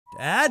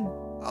Dad,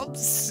 I'm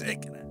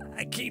sick.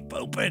 I keep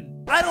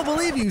pooping. I don't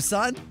believe you,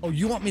 son. Oh,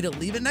 you want me to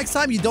leave it next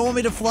time? You don't want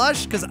me to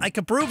flush? Because I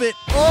can prove it.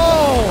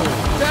 Oh,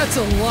 that's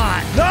a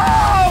lot.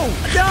 No!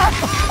 No!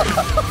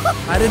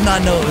 I did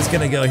not know it was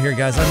going to go here,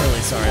 guys. I'm really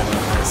sorry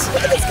about this.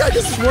 Look at this guy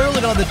just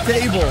swirling on the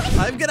table.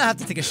 I'm going to have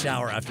to take a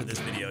shower after this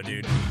video,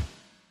 dude.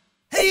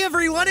 Hey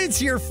everyone,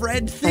 it's your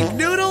friend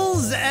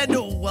Thinknoodles,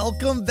 and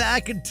welcome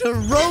back to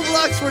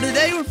Roblox, where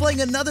today we're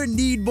playing another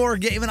Need More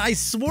game, and I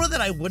swore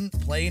that I wouldn't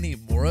play any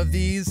more of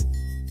these.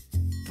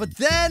 But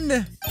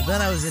then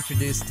I was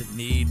introduced to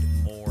Need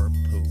More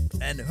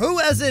Poop. And who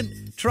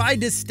hasn't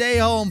tried to stay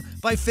home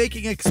by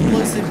faking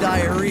explosive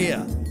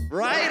diarrhea?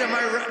 Right? Am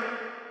I right?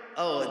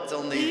 Oh, it's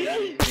only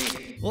me.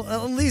 Well,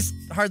 at least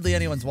hardly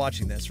anyone's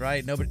watching this,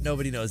 right?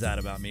 Nobody knows that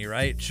about me,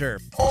 right? Sure.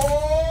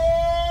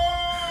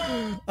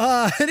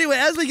 Anyway,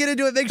 as we get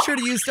into it, make sure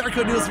to use star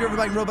code NOODLES if you're ever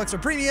buying Robux or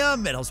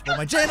Premium. It helps support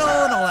my channel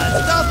and all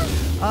that stuff.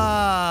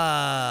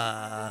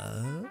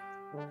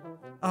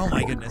 Oh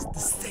my goodness, the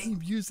same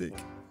music.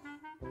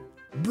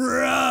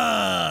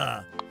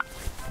 Bruh.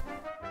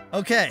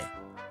 Okay,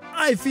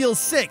 I feel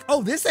sick.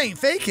 Oh, this ain't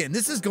faking.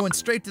 This is going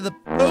straight to the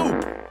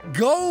poop.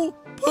 Go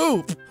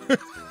poop.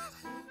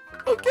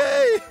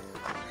 Okay.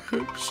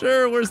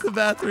 Sure, where's the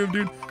bathroom,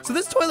 dude? So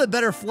this toilet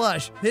better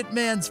flush.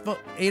 Hitman's phone,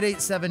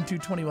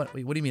 887-221.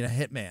 Wait, what do you mean a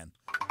hitman?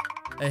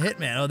 A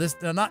hitman, oh, this,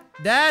 not,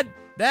 Dad?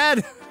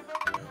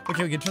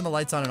 Okay, we can turn the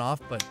lights on and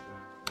off, but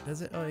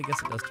does it? Oh, I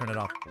guess it does turn it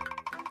off.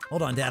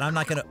 Hold on, Dad, I'm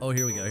not gonna, oh,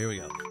 here we go.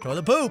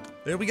 Toilet poop,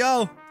 there we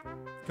go.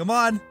 Come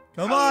on,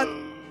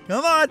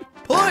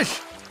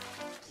 push.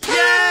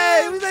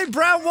 Yay, we made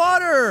brown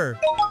water.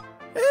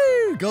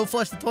 Hey, go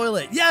flush the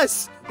toilet.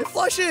 Yes, it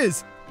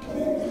flushes.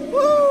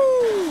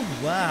 Woo!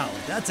 Wow,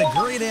 that's a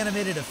great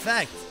animated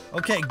effect.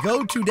 Okay,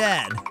 go to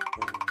Dad.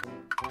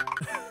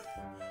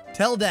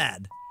 Tell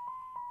Dad.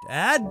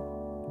 Dad,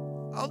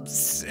 I'm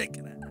sick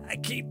and I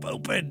keep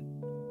pooping.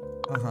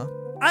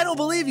 I don't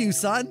believe you,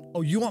 son.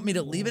 Oh, you want me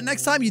to leave it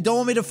next time? You don't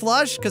want me to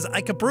flush? Because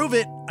I can prove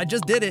it. I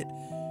just did it.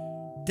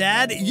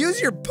 Dad, use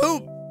your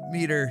poop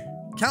meter.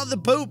 Count the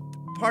poop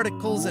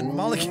particles and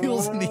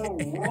molecules in the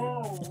air,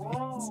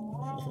 please.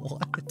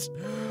 What?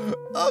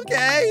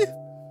 Okay.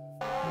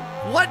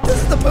 What?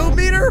 This is the poop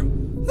meter?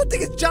 That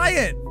thing is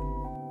giant.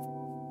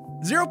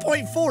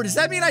 0.4. Does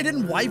that mean I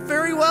didn't wipe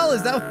very well?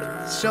 Is that what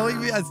it's showing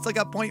me? I still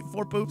got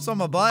 0.4 poops on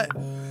my butt.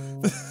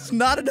 This is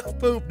not enough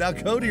poop. Now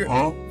go to your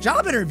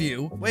job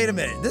interview. Wait a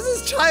minute. This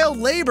is child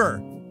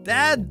labor.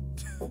 Dad,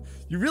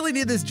 you really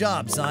need this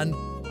job, son.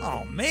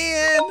 Oh,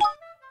 man.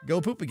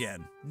 Go poop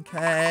again.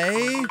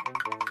 Okay.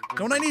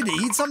 Don't I need to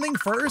eat something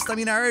first? I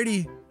mean, I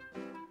already...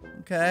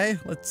 Okay,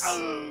 let's...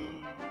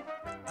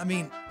 I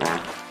mean...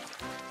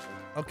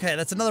 Okay,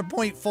 that's another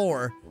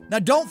 0.4. Now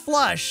don't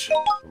flush.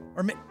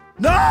 Or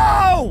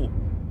no!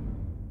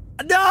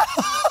 No!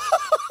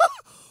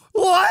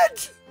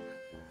 What?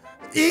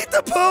 Eat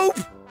the poop?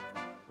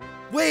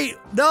 Wait,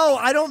 no,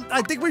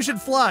 I think we should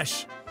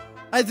flush.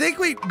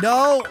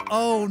 No,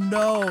 oh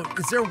no.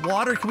 Is there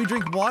water? Can we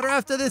drink water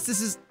after this?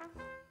 This is,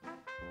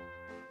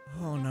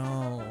 oh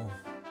no.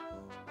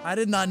 I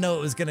did not know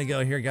it was gonna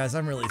go here, guys.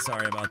 I'm really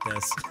sorry about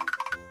this.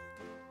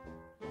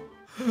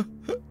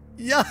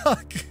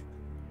 Yuck.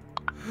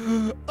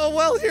 Oh,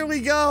 well, here we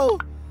go.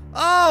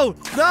 Oh,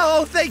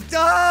 no,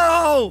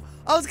 no.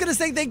 I was gonna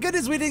say, thank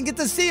goodness we didn't get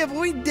to see it, but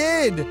we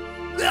did.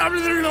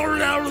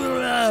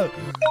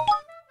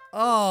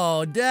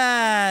 Oh,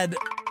 Dad,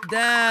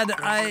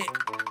 I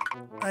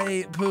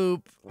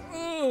poop.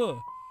 Ugh.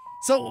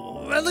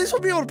 So at least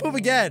we'll be able to poop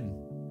again.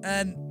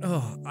 And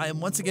I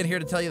am once again here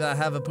to tell you that I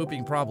have a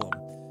pooping problem.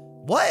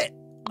 What?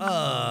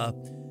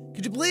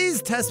 Could you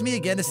please test me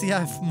again to see if I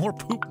have more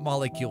poop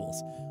molecules?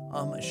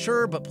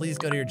 Sure, but please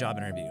go to your job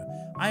interview.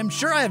 I am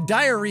sure I have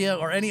diarrhea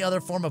or any other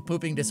form of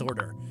pooping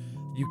disorder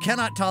you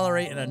cannot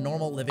tolerate in a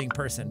normal living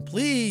person.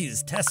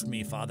 Please test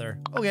me, Father.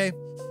 Okay.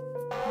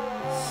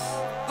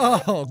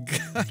 Oh,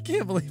 God, I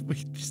can't believe we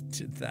just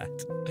did that.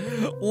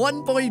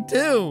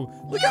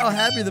 1.2. Look how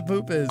happy the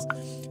poop is.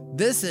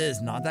 This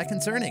is not that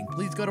concerning.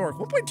 Please go to work.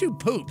 1.2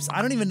 poops.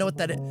 I don't even know what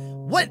that is.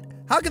 What?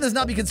 How can this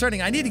not be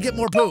concerning? I need to get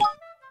more poop.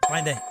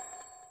 Find it.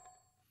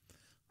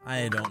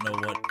 I don't know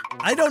what.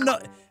 I don't know.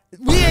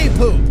 We ate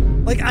poop.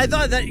 Like, I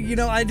thought that, you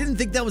know, I didn't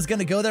think that was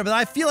gonna go there, but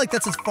I feel like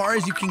that's as far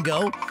as you can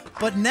go.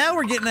 But now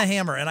we're getting a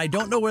hammer, and I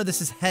don't know where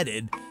this is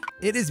headed.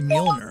 It is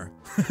Mjolnir.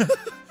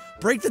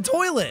 Break the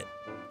toilet.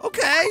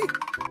 Okay.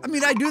 I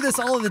mean, I do this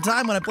all of the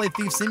time when I play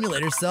Thief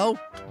Simulator, so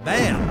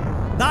bam.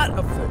 Not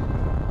a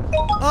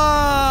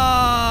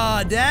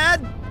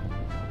Dad?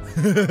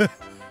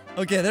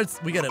 Okay,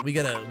 we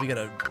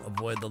gotta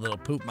avoid the little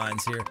poop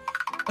mines here.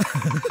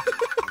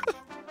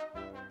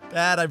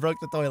 Dad, I broke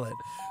the toilet.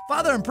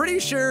 Father, I'm pretty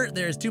sure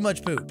there's too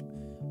much poop.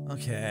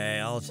 Okay,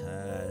 I'll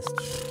test.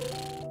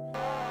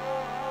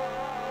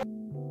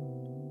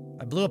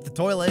 I blew up the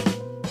toilet,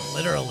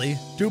 literally.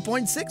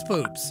 2.6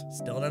 poops,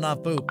 still not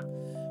enough poop.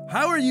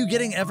 How are you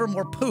getting ever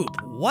more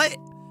poop? What?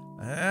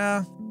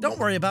 Don't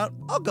worry about it.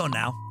 I'll go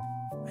now.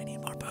 I need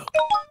more poop.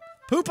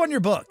 Poop on your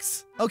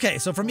books. Okay,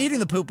 so from eating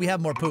the poop, we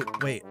have more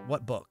poop. Wait,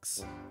 what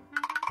books?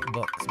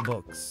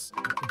 Books.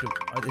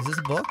 Is this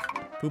a book?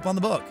 Poop on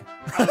the book.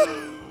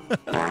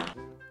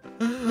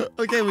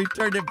 Okay, we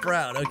turned it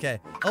brown. Okay.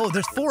 Oh,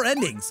 there's 4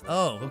 endings.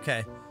 Oh,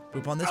 okay.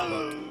 Poop on this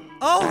book.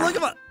 Oh, look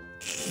at my...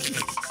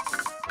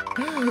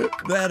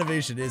 The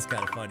animation is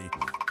kind of funny.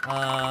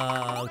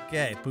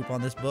 Okay, poop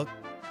on this book.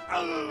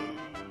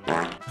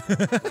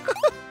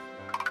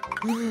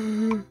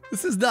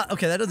 This is not...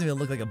 Okay, that doesn't even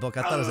look like a book.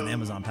 I thought it was an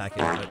Amazon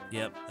package, but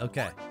yep.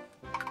 Okay.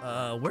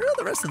 Where are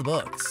the rest of the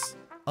books?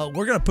 Oh,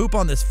 we're gonna poop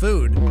on this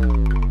food.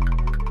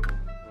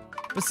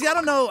 But see, I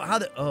don't know how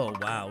to... Oh,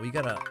 wow. We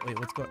gotta... Wait,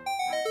 what's going...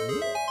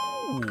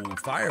 Ooh,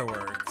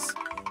 fireworks.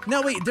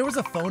 No, wait, there was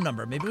a phone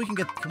number. Maybe we can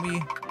get... Can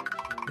we...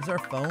 Is our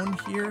phone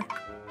here?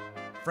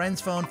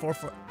 Friend's phone,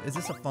 44... Is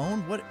this a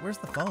phone? Where's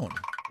the phone?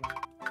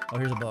 Oh,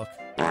 here's a book.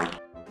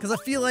 Because I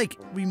feel like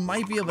we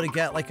might be able to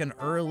get, like, an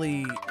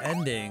early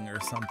ending or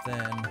something.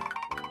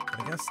 But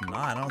I guess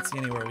not. I don't see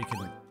anywhere we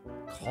can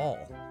call.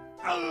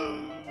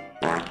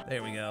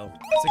 There we go.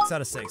 6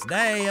 out of 6.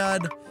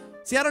 Dad!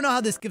 See, I don't know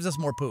how this gives us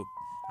more poop.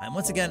 And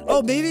once again...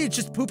 Oh, maybe it's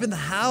just poop in the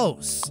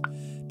house.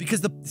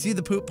 Because see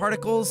the poop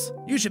particles?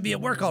 You should be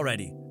at work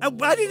already. I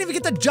didn't even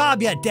get the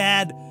job yet,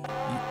 Dad.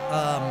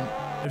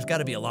 There's got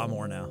to be a lot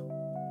more now.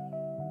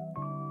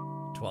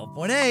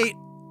 12.8.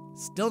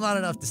 Still not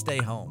enough to stay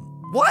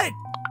home. What?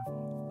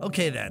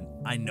 Okay then.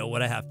 I know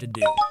what I have to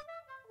do.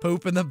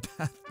 Poop in the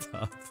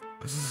bathtub.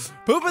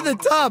 Poop in the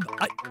tub.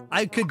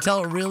 I could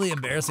tell a really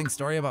embarrassing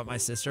story about my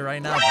sister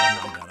right now, but I'm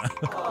not gonna.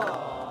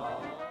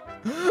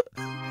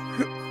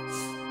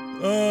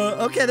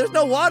 Okay, there's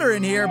no water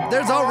in here.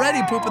 There's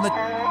already poop in the...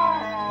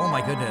 Oh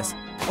my goodness.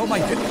 Oh my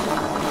goodness.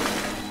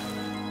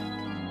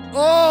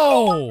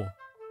 Oh!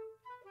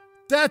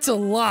 That's a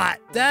lot.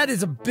 That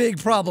is a big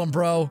problem,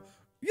 bro.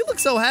 You look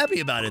so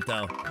happy about it,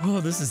 though. Oh,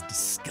 this is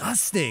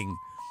disgusting.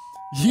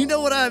 You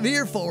know what I'm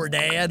here for,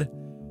 Dad.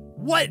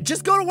 What?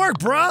 Just go to work,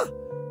 bruh.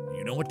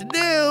 You know what to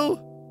do.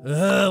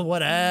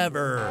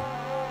 Whatever.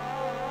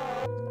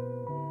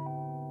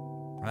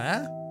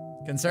 Huh?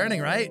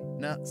 Concerning, right?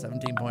 No,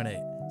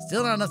 17.8.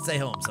 Still not enough to stay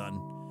home, son.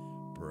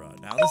 Bruh,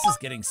 now this is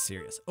getting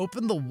serious.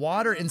 Open the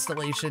water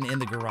installation in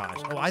the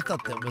garage. Oh, I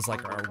thought that was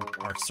like our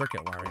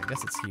circuit wiring. I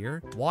guess it's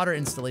here. Water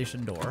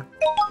installation door.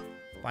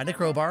 Find a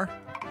crowbar.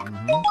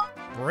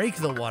 Break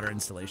the water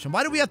installation.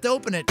 Why do we have to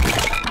open it?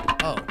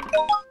 Oh,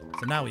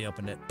 so now we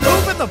opened it.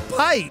 Open the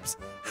pipes!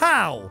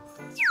 How?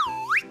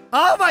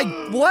 Oh my,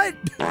 what?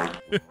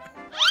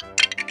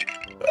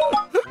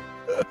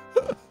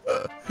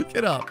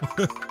 Get up.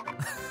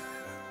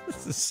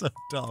 This is so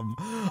dumb.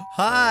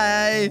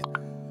 Hi.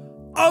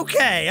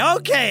 Okay,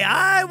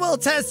 I will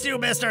test you,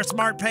 Mr.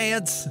 Smart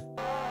Pants.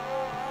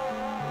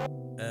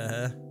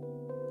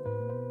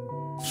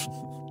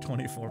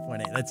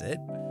 24.8, that's it.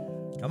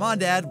 Come on,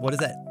 Dad, what is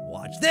that?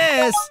 Watch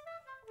this.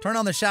 Turn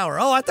on the shower.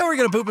 Oh, I thought we were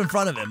gonna poop in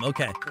front of him.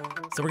 Okay,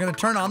 so we're gonna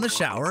turn on the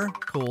shower.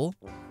 Cool.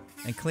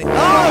 And clean. Oh,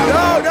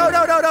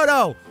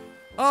 no.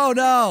 Oh,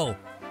 no.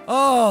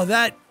 Oh,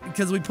 that,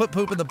 because we put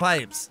poop in the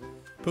pipes.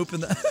 Poop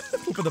in the,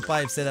 poop in the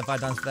pipes, say that 5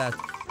 times fast.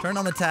 Turn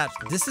on the taps.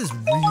 This is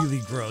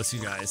really gross,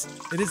 you guys.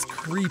 It is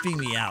creeping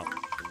me out.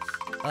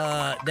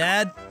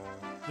 Dad,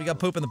 we got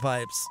poop in the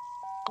pipes.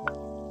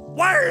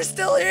 Why are you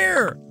still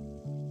here?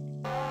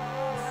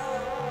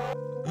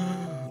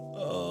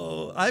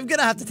 Oh, I'm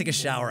gonna have to take a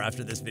shower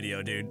after this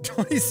video, dude.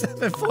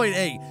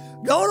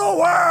 27.8. Go to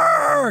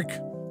work!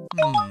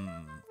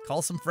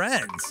 Call some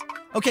friends.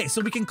 Okay,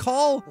 so we can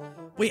call,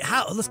 wait,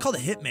 how? Let's call the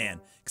hitman.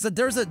 Because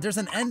there's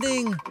an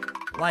ending,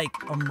 like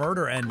a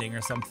murder ending or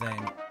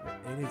something.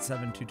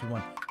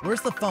 887221.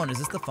 Where's the phone? Is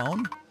this the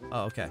phone?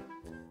 Oh, okay.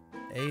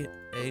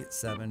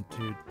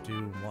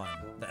 887221.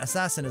 The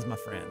assassin is my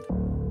friend.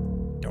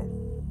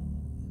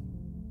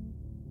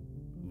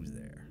 Who's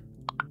there?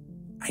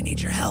 I need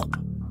your help.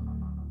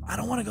 I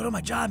don't want to go to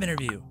my job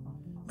interview.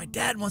 My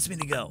dad wants me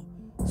to go.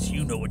 So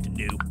you know what to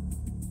do.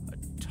 A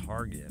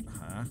target,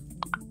 huh?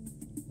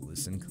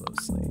 Listen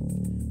closely.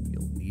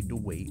 You'll need to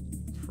wait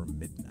for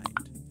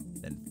midnight.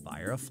 Then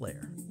fire a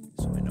flare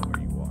so I know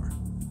where you are.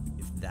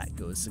 If that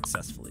goes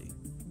successfully,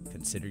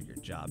 consider your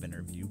job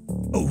interview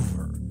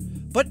over.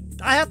 But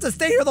I have to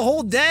stay here the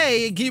whole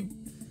day and keep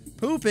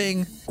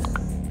pooping.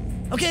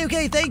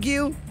 Okay, thank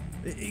you.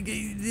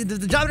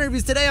 The job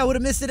interviews today, I would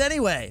have missed it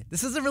anyway.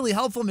 This isn't really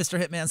helpful,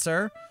 Mr. Hitman,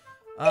 sir.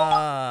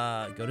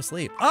 Go to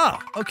sleep. Ah,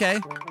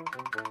 okay.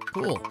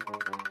 Cool.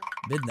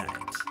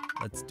 Midnight.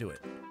 Let's do it.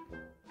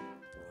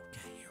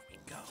 Okay, here we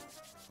go.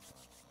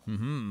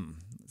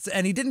 So,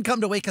 and he didn't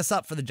come to wake us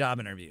up for the job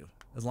interview.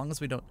 As long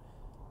as we don't...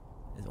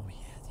 Oh, yeah.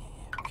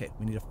 Okay,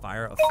 we need to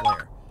fire a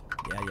flare.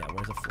 Yeah,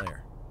 where's a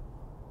flare?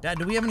 Dad,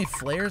 do we have any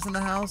flares in the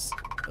house?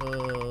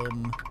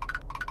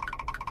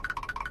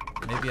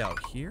 Maybe out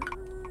here?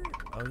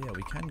 Oh, yeah,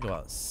 we can go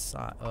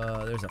outside.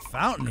 There's a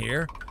fountain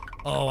here.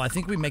 Oh, I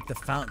think we make the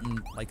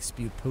fountain, like,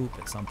 spew poop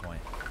at some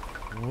point.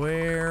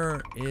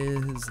 Where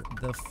is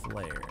the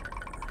flare?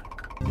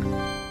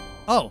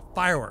 Oh,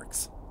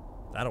 fireworks.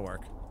 That'll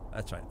work.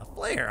 That's right. A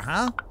flare,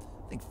 huh?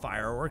 think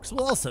fireworks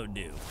will also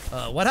do.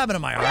 What happened to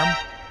my arm?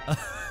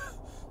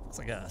 Looks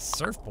like a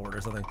surfboard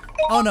or something.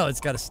 Oh no, it's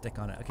got a stick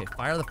on it. Okay,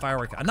 fire the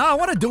firework. No, I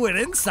want to do it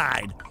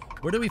inside.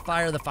 Where do we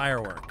fire the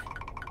firework?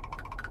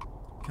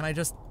 Can I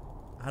just,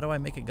 how do I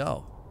make it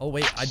go? Oh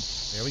wait,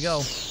 there we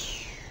go.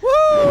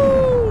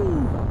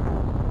 Woo!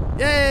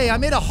 Yay, I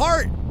made a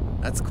heart.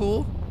 That's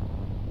cool.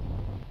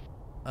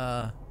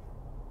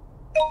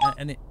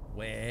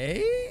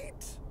 Wait.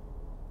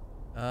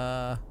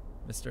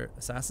 Mr.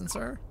 Assassin,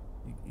 sir?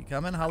 You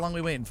coming? How long are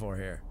we waiting for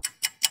here?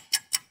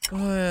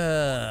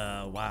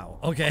 Wow.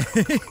 Okay.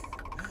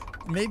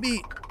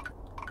 Maybe.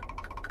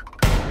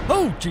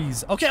 Oh,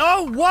 jeez. Okay.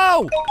 Oh,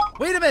 whoa!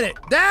 Wait a minute.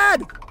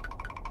 Dad!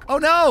 Oh,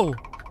 no!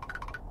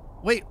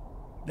 Wait.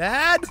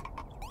 Dad?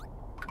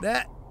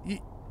 Dad?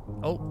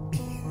 Oh.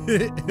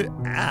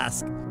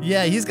 Ask.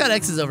 Yeah, he's got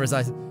X's over his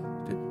eyes.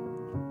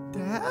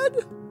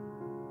 Dad?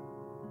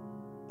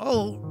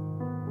 Oh,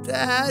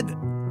 Dad.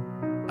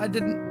 I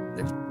didn't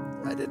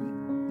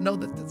know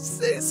that to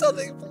say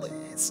something,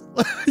 please.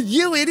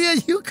 You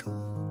idiot, you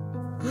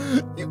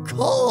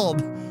called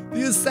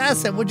the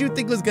assassin. What'd you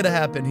think was gonna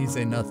happen? He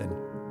said nothing.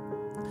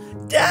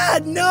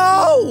 Dad,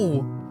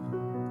 no!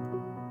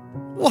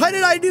 Why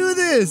did I do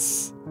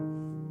this?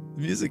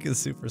 The music is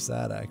super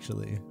sad,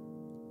 actually.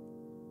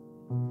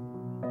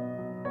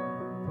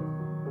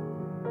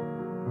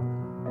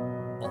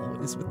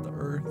 Always with the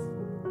earth.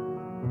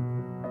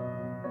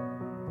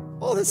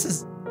 Oh, this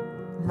is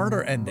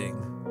murder ending.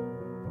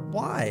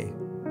 Why?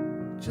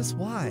 Just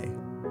why?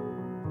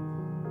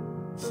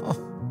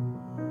 Oh.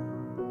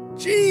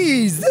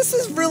 Jeez, this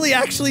is really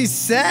actually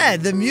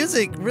sad. The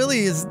music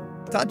really is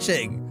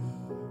touching.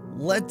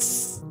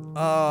 Let's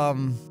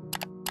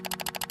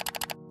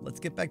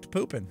get back to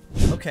pooping.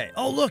 Okay.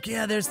 Oh, look,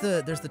 yeah, there's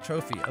the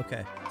trophy.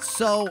 Okay.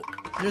 So,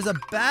 there's a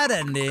bad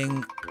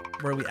ending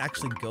where we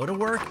actually go to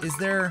work. Is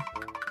there?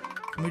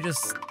 Can we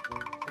just,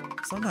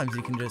 sometimes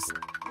you can just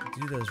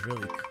do those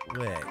really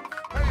quick.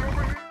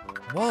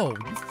 Whoa,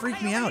 you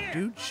freaked me out,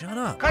 dude. Shut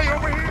up. Hey,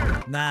 over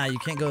here. Nah, you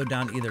can't go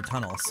down either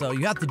tunnel. So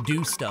you have to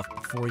do stuff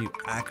before you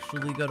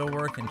actually go to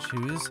work and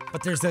choose.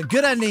 But there's a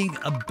good ending,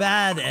 a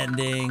bad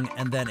ending,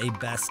 and then a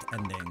best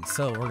ending.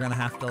 So we're gonna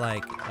have to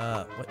like,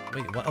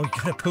 wait, what? Oh, you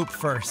gotta poop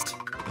first.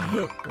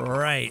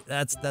 Right,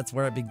 that's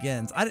where it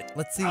begins.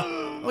 Let's see.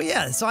 Oh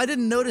yeah, so I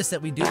didn't notice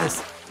that we do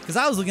this, because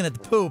I was looking at the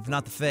poop,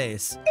 not the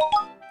face.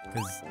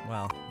 Because,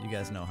 well, you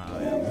guys know how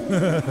I am.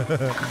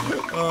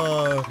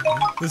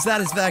 The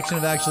satisfaction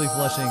of actually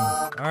flushing.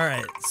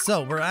 Alright,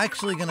 so we're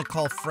actually gonna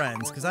call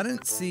friends, because I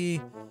didn't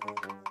see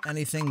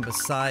anything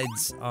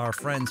besides our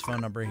friend's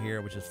phone number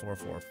here, which is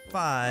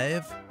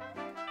 445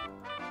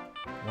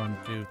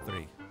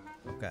 123.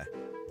 Okay.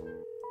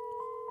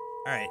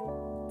 Alright,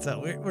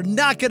 so we're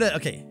not gonna,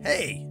 okay,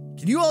 hey,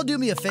 can you all do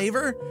me a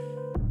favor?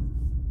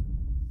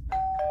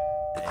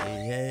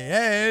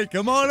 Hey,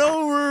 come on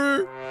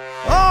over.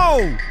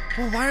 Oh!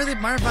 Well, why are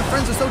my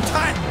friends are so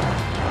tight?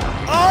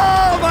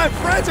 Oh, my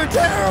friends are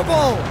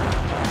terrible!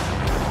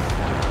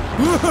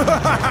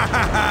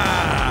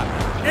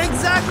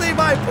 Exactly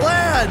my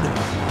plan!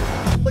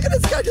 Look at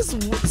this guy just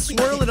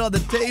swirling on the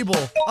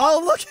table.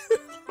 Oh, look!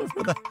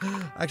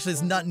 Actually,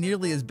 it's not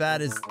nearly as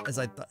bad as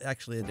I thought.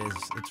 Actually, it is.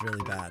 It's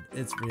really bad.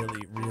 It's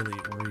really, really,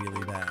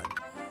 really bad.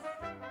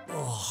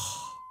 Oh.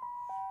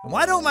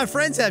 Why don't my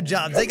friends have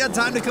jobs? They got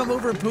time to come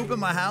over and poop in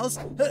my house?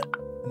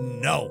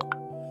 No.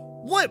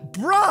 What,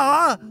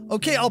 brah?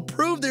 Okay, I'll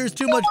prove there's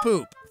too much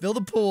poop. Fill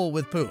the pool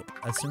with poop.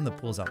 I assume the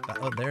pool's out back.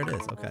 Oh, there it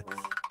is. Okay.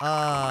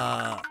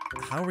 How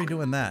are we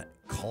doing that?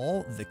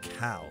 Call the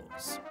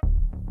cows.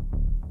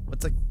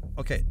 What's a...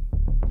 Okay.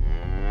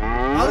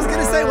 I was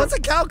gonna say, what's a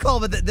cow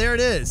call? But there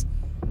it is.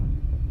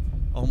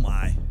 Oh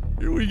my.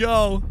 Here we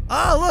go.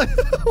 Oh,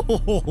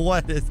 look.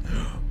 What is...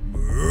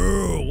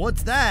 Moo.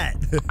 What's that?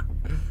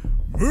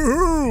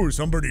 Moo.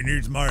 Somebody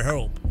needs my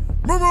help.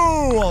 Moo.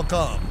 I'll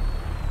come.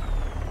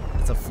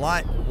 It's a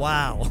fly.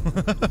 Wow.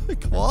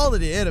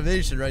 Quality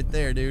animation right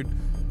there, dude.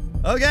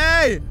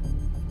 Okay.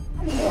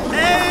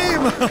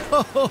 Aim.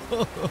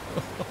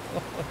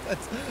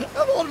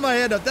 I'm holding my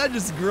hand up. That's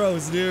just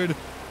gross, dude.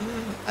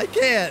 I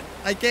can't.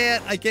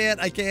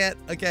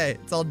 Okay,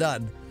 it's all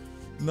done.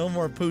 No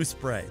more poo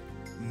spray.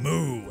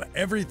 Moo.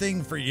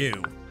 Everything for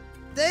you.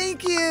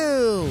 Thank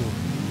you.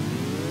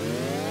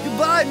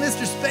 Goodbye,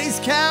 Mr. Space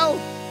Cow.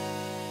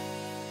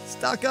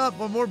 Stock up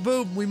on more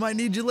poop. We might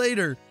need you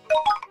later.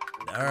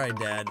 All right,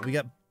 Dad. We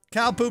got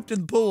cow pooped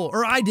in the pool.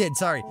 Or I did,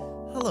 sorry.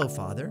 Hello,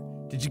 Father.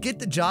 Did you get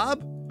the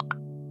job?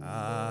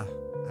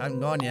 Haven't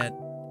gone yet.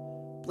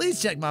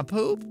 Please check my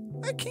poop.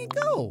 I can't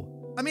go.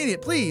 I mean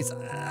it, please.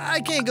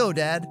 I can't go,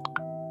 Dad.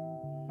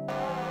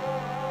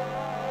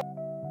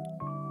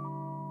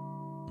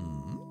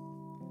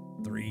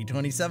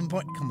 327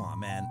 point. Come on,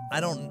 man.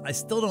 I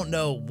still don't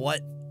know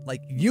what,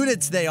 like,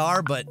 units they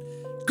are, but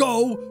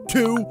go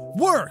to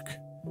work.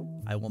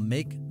 I will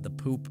make the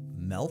poop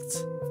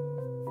melt.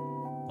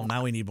 Oh,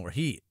 now we need more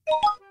heat.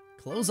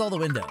 Close all the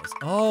windows.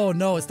 Oh,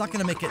 no, it's not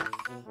gonna make it...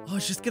 Oh,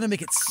 it's just gonna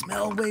make it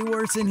smell way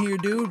worse in here,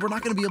 dude. We're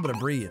not gonna be able to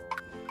breathe.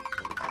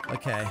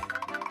 Okay.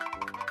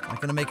 Not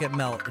gonna make it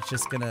melt. It's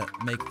just gonna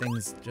make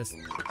things just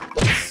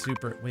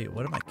super. Wait,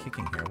 what am I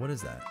kicking here? What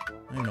is that? I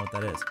don't even know what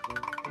that is.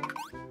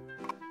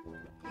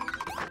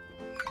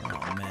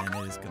 Oh man,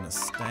 it is gonna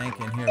stank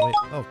in here. Wait,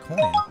 oh,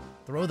 coin.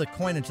 Throw the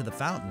coin into the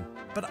fountain.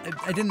 But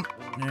I didn't.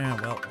 Yeah,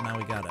 well, now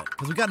we got it.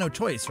 Because we got no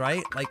choice,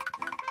 right? Like,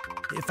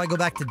 if I go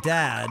back to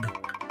Dad,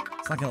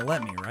 it's not gonna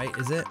let me, right?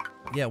 Is it?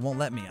 Yeah, it won't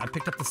let me. I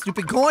picked up the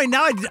stupid coin.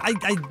 Now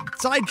I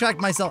sidetracked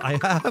myself.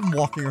 I'm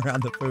walking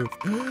around the poop.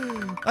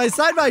 I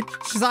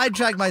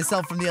sidetracked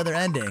myself from the other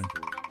ending.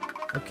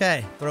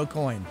 Okay, throw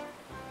coin.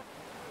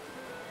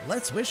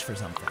 Let's wish for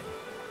something.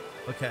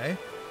 Okay.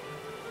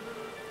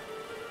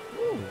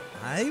 Ooh,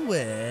 I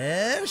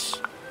wish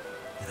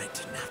that I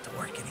didn't have to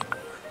work anymore.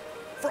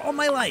 For all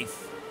my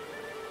life.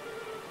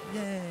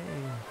 Yay.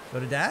 Go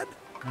to Dad?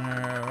 All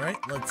right,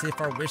 let's see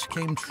if our wish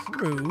came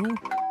true.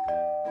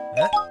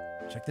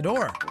 Check the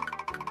door.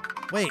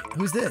 Wait,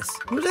 who's this?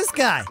 Who's this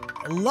guy?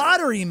 A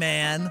lottery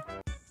man.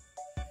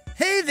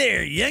 Hey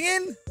there,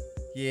 youngin'.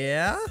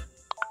 Yeah?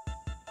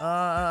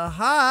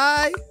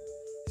 Hi.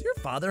 Is your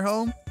father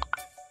home?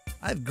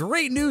 I have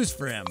great news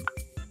for him.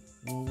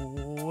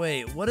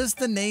 Wait, what is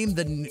the name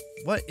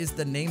what is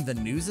the name the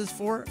news is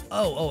for?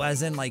 Oh,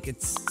 as in like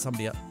it's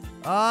somebody else.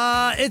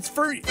 It's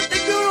for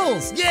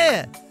Thinknoodles.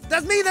 Yeah,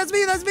 that's me.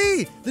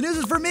 The news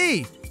is for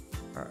me.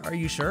 Are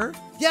you sure?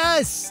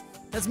 Yes,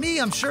 that's me,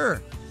 I'm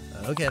sure.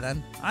 Okay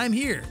then, I'm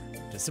here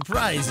to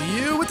surprise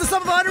you with the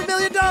sum of $100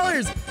 million.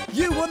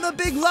 You won the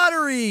big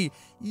lottery.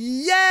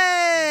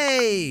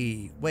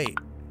 Yay! Wait,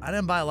 I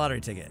didn't buy a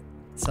lottery ticket.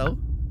 So,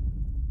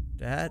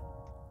 Dad,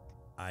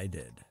 I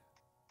did.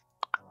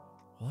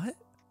 What?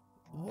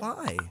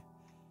 Why?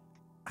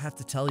 I have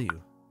to tell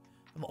you,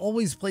 I've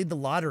always played the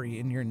lottery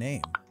in your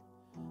name.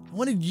 I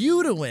wanted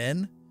you to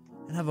win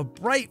and have a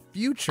bright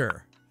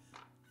future.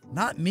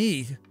 Not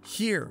me,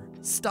 here,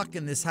 stuck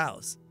in this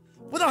house.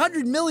 With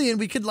 100 million,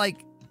 we could,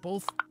 like,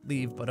 both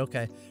leave, but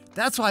okay.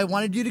 That's why I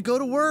wanted you to go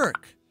to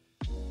work.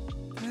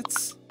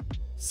 That's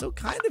so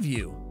kind of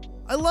you.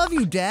 I love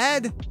you,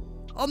 Dad.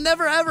 I'll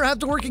never, ever have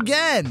to work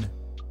again.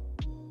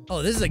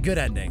 Oh, this is a good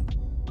ending.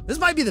 This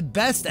might be the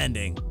best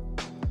ending.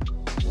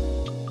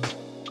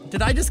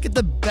 Did I just get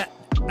the best?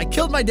 I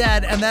killed my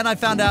dad, and then I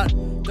found out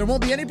there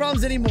won't be any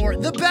problems anymore.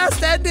 The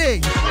best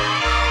ending!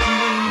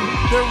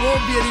 There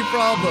won't be any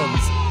problems.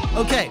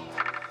 Okay,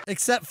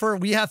 except for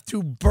we have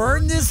to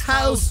burn this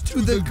house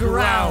to the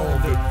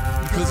ground.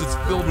 Because it's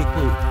filled with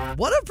poop.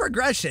 What a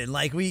progression.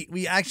 Like,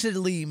 we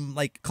actually,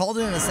 like, called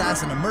in an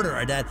assassin to murder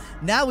our dad.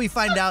 Now we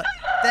find out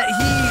that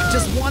he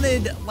just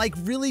wanted, like,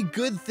 really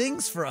good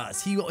things for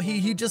us.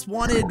 He just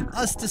wanted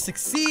us to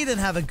succeed and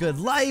have a good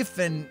life,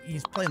 and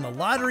he's playing the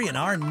lottery in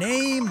our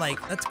name. Like,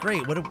 that's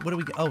great. What do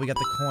we, oh, we got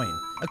the coin.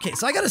 Okay,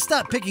 so I gotta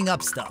stop picking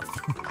up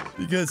stuff.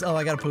 Because, oh,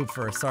 I gotta poop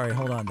first. Sorry,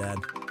 hold on, Dad.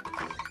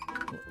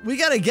 We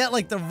gotta get,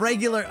 like, the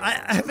regular, I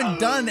haven't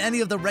done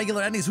any of the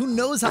regular endings. Who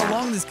knows how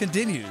long this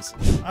continues?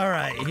 All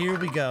right, here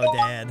we go,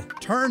 Dad.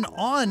 Turn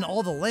on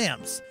all the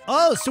lamps.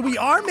 Oh, so we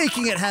are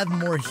making it have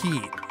more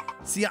heat.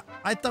 See,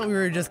 I thought we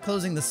were just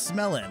closing the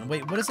smell in.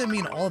 Wait, what does that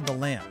mean, all of the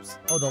lamps?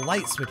 Oh, the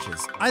light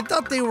switches. I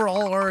thought they were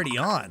all already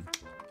on.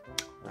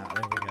 Ah,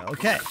 there we go,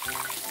 okay.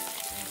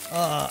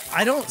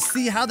 I don't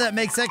see how that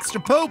makes extra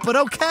poop, but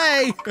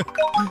okay.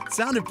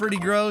 Sounded pretty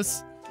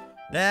gross.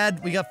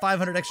 Dad, we got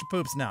 500 extra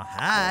poops now.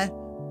 Hi.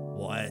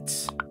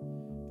 What?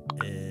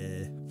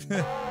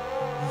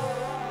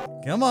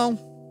 Come on.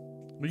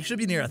 We should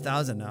be near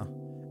 1,000 now.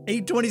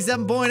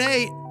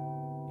 827.8.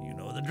 You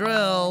know the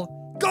drill.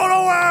 Go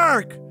to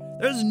work!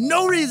 There's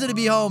no reason to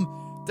be home.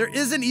 There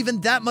isn't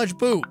even that much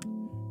poop.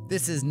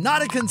 This is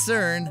not a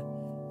concern.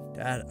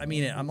 Dad, I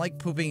mean it. I'm like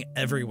pooping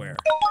everywhere.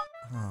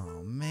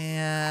 Oh,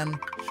 man.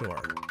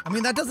 Sure. I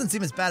mean, that doesn't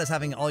seem as bad as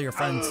having all your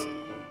friends.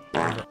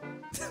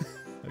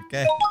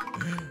 Okay.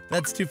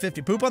 That's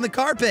 250. Poop on the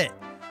carpet.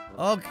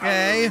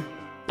 Okay.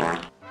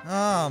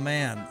 Oh,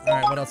 man. All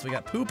right, what else we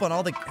got? Poop on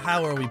all the...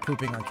 How are we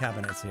pooping on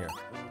cabinets here?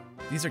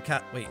 These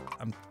are Wait,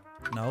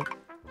 no.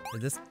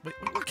 Wait,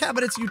 what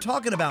cabinets are you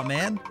talking about,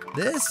 man?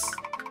 This?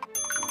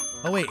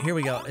 Oh, wait, here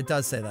we go. It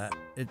does say that.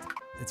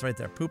 It's right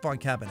there. Poop on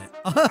cabinet.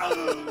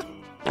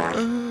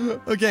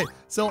 Okay,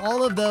 so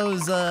all of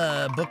those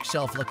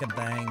bookshelf-looking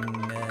thing.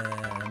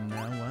 No,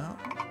 well,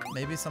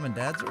 maybe some in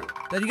Dad's room.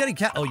 Dad, you got any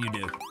cat? Oh, you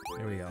do.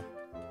 Here we go.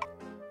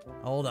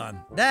 Hold on.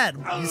 Dad,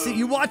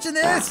 you watching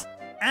this?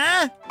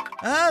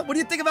 What do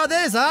you think about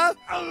this, huh?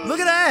 Look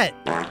at that.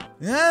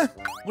 Yeah?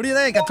 What do you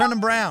think? I turned them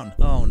brown.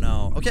 Oh,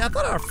 no. Okay, I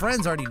thought our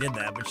friends already did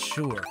that, but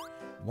sure.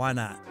 Why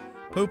not?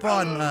 Poop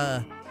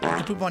on,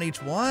 poop on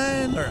each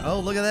one? Or, oh,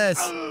 look at this.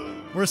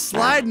 We're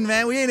sliding,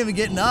 man. We ain't even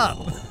getting up.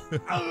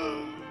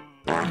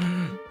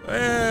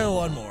 Well,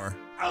 one more.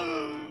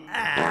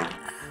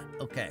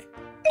 Okay.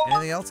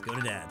 Anything else? Go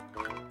to Dad.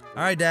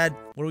 All right, Dad.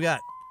 What do we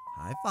got?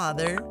 Hi,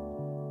 Father.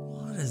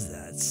 What is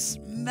that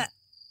smell?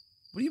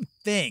 What do you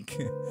think?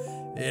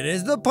 It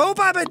is the poop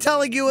I've been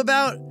telling you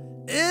about.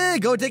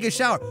 Go take a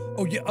shower.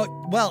 Oh, yeah.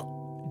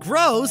 Well,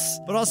 gross.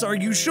 But also, are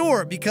you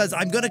sure? Because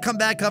I'm gonna come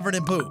back covered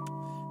in poop.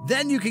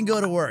 Then you can go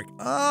to work.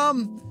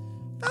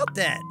 About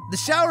that. The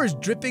shower is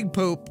dripping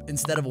poop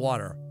instead of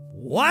water.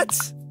 What?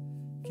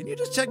 Can you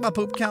just check my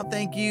poop count?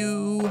 Thank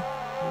you.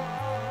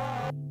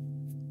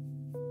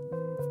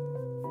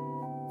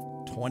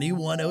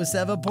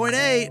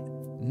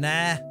 2107.8.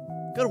 Nah.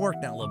 Go to work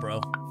now, little bro.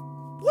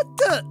 What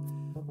the?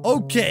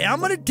 Okay, I'm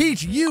gonna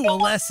teach you a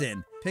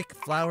lesson. Pick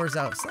flowers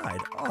outside.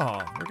 Oh,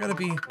 we're gonna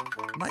be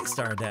nice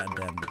to our dad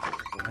then,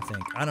 I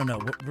think. I don't know.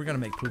 We're gonna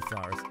make poop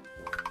flowers.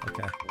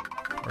 Okay.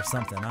 Or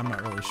something. I'm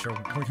not really sure.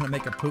 We're gonna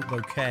make a poop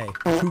bouquet.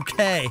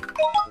 Bouquet.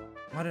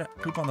 Why did I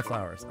poop on the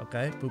flowers?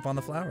 Okay, poop on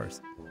the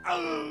flowers.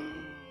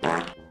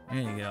 There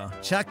you go.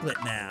 Chocolate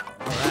now.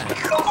 All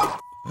right.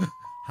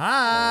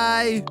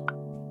 Hi.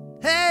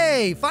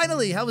 Hey,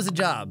 finally, how was the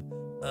job?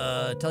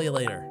 Tell you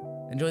later.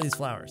 Enjoy these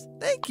flowers.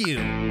 Thank you.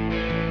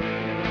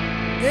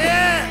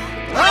 Yeah.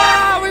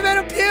 Ah, we made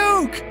him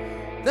puke.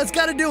 That's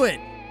gotta do it.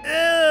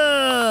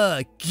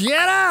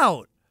 Get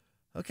out.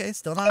 Okay,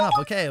 still not enough.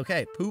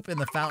 Okay. Poop in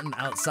the fountain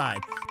outside.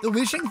 The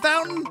wishing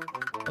fountain?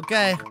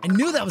 Okay, I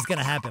knew that was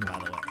gonna happen, by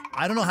the way.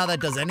 I don't know how that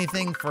does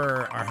anything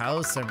for our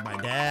house or my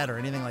dad or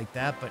anything like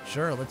that, but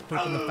sure, let's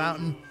poop in the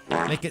fountain.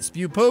 Make it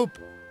spew poop.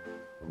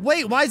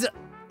 Wait, why is it?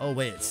 Oh,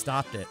 wait, it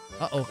stopped it.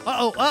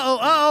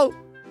 Uh-oh.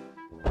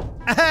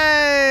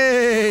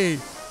 Hey!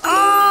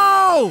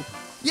 Oh!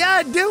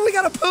 Yeah, dude, we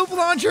got a poop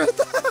launcher at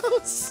the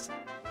house.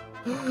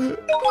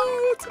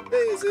 Oh, it's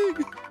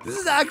amazing. This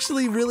is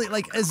actually really,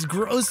 like, as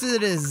gross as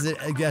it is,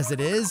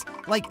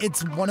 like,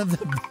 it's one of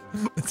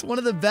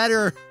the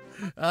better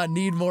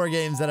Need More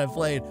games that I've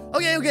played.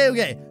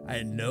 Okay.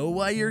 I know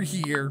why you're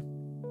here.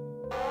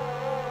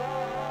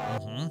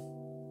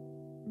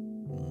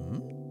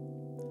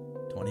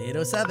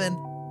 2807.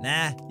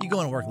 Nah, you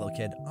going to work, little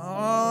kid.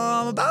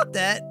 About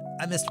that,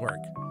 I missed work.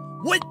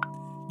 What?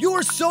 You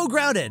are so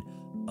grounded.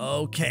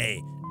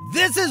 Okay,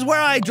 this is where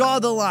I draw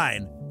the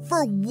line.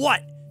 For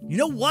what? You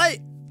know what?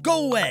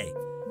 Go away.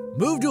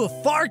 Move to a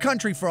far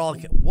country for all.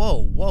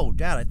 Whoa,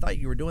 Dad, I thought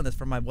you were doing this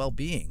for my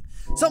well-being.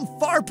 Some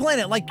far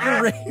planet like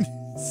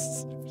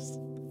Uranus.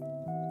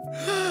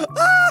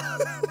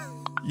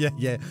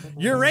 Yeah.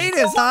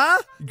 Uranus, huh?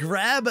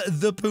 Grab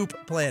the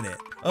poop planet.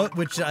 Oh,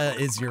 which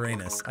is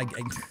Uranus.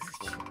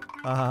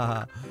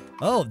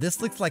 Oh,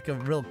 this looks like a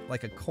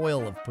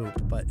coil of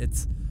poop, but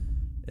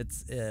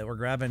we're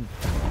grabbing.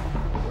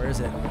 Where is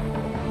it?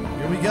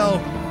 Here we go.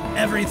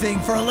 Everything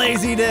for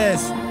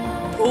laziness.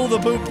 Pull the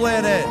poop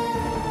planet.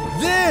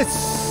 This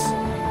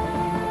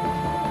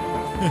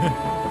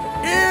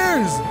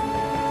is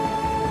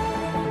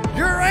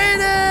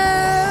Uranus.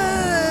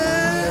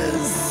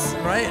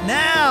 Right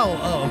now.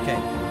 Oh, okay.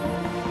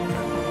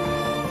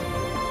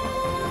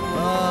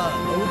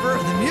 Over.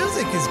 The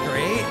music is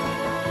great.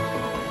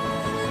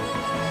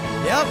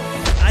 Yep,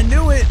 I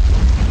knew it.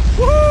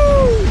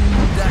 Woo!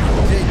 That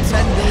did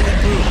 10 billion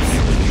poops.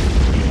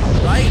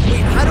 Right?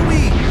 Wait, how do we?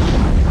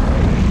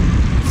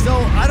 So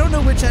I don't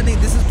know which ending.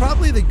 This is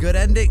probably the good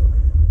ending.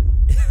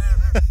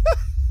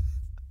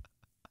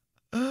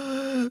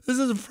 This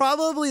is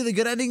probably the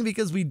good ending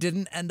because we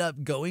didn't end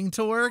up going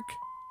to work.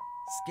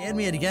 Scan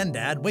me it again,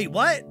 Dad. Wait,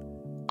 what?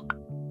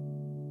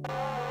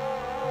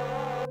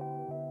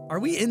 Are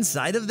we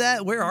inside of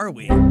that? Where are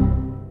we?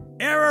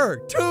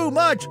 Error! Too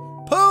much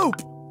poop!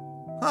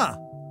 Huh.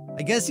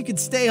 I guess you can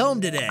stay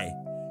home today.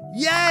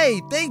 Yay!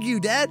 Thank you,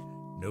 Dad.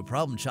 No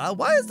problem, child.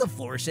 Why is the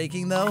floor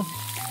shaking, though?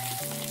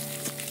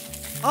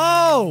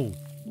 Oh!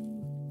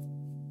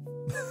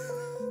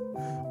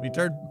 We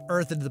turned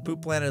Earth into the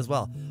poop planet as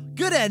well.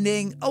 Good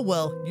ending. Oh,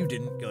 well, you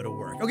didn't go to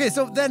work. Okay,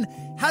 so then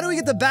how do we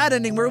get the bad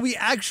ending where we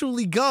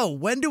actually go?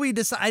 When do we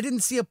decide? I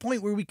didn't see a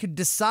point where we could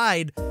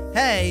decide,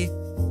 hey,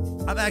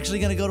 I'm actually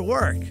going to go to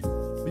work.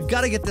 We've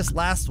got to get this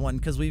last one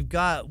because we've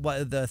got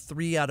the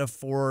 3 out of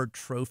 4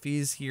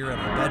 trophies here in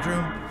our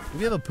bedroom. Do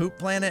we have a poop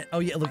planet? Oh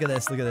yeah, look at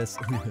this. Look at this.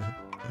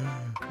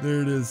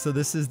 There it is. So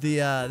this is the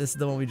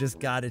one we just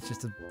got. It's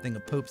just a thing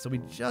of poop. So we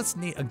just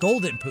need a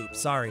golden poop.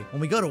 Sorry.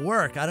 When we go to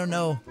work, I don't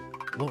know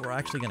what we're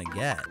actually gonna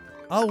get.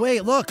 Oh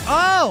wait, look.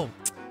 Oh.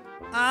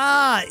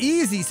 Ah,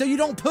 easy. So you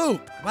don't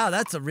poop. Wow,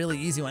 that's a really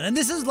easy one. And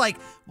this is like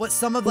what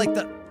some of like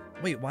the.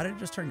 Wait, why did it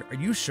just turn? Are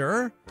you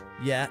sure?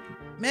 Yeah.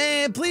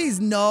 Man, please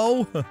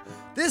no.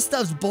 This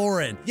stuff's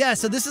boring. Yeah,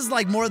 so this is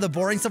like more of the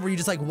boring stuff where you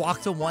just like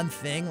walk to one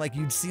thing. Like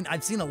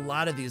I've seen a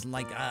lot of these,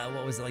 like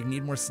what was it, like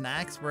Need More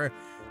Snacks, where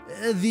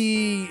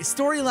the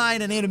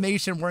storyline and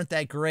animation weren't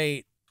that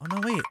great. Oh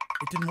no, wait,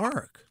 it didn't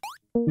work.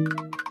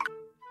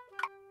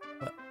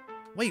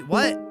 Wait,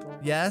 what?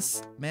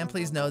 Yes, man,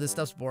 please no, this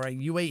stuff's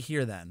boring. You wait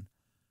here then.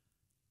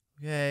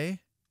 Okay.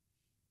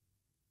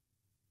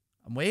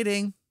 I'm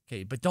waiting.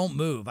 Okay, but don't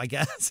move, I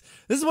guess.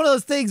 This is one of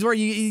those things where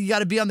you got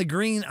to be on the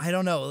green. I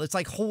don't know. It's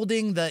like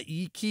holding the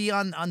E key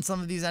on some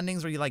of these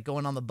endings where you like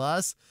going on the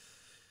bus.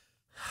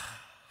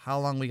 How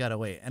long we got to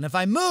wait? And if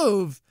I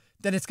move,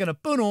 then it's going to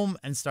boom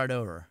and start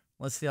over.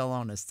 Let's see how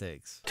long this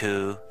takes.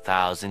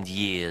 2,000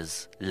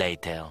 years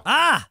later.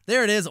 Ah,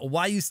 there it is.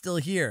 Why you still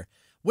here?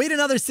 Wait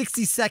another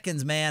 60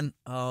 seconds, man.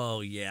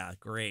 Oh, yeah,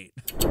 great.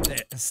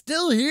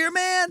 Still here,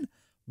 man?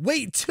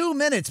 Wait 2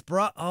 minutes,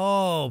 bruh.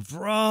 Oh,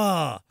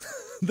 bruh.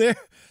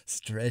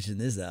 Stretching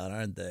this out,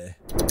 aren't they?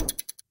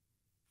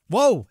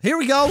 Whoa, here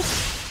we go.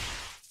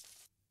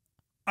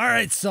 All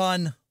right,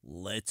 son,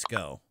 let's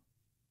go.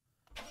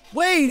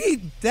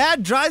 Wait,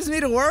 Dad drives me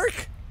to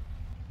work?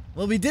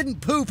 Well, we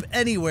didn't poop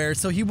anywhere,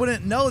 so he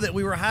wouldn't know that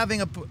we were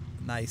having a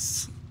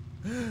nice.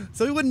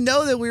 So he wouldn't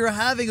know that we were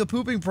having a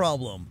pooping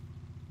problem.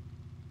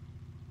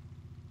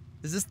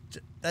 Is this?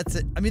 That's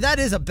it. I mean, that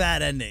is a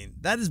bad ending.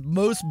 That is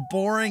most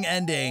boring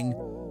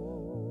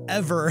ending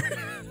ever.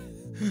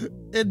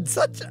 in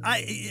such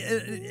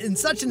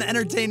an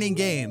entertaining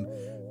game.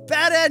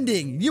 Bad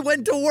ending. You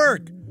went to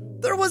work.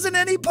 There wasn't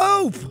any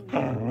poop.